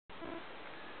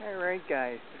Alright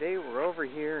guys, today we're over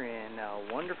here in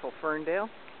wonderful Ferndale.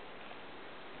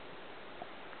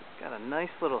 Got a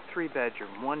nice little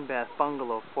 3-bedroom, 1-bath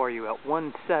bungalow for you at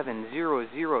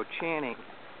 1700 Channing.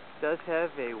 Does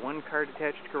have a 1-car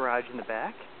detached garage in the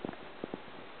back.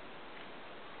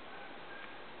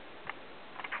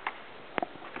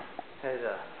 Has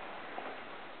a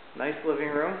nice living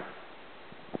room,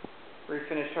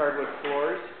 refinished hardwood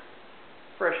floors,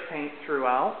 fresh paint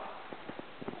throughout.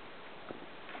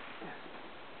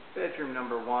 Bedroom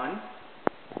number 1,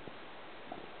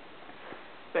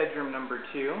 bedroom number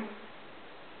 2,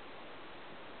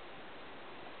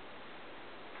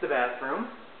 the bathroom,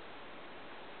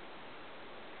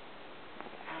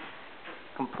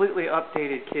 completely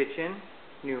updated kitchen,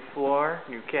 new floor,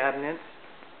 new cabinets,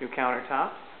 new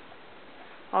countertops.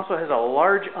 Also has a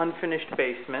large unfinished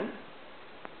basement.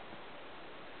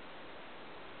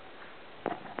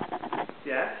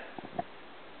 Yes.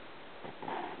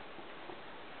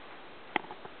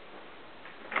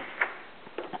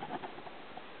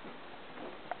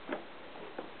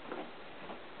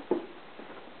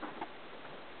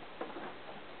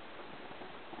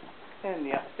 And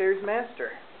the upstairs master.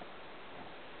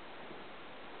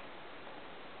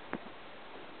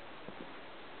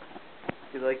 If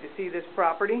you'd like to see this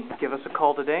property, give us a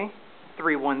call today,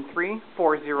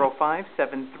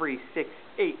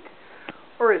 313-405-7368.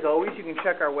 Or as always, you can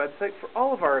check our website for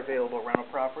all of our available rental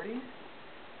properties,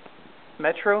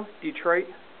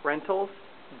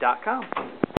 MetroDetroitRentals.com.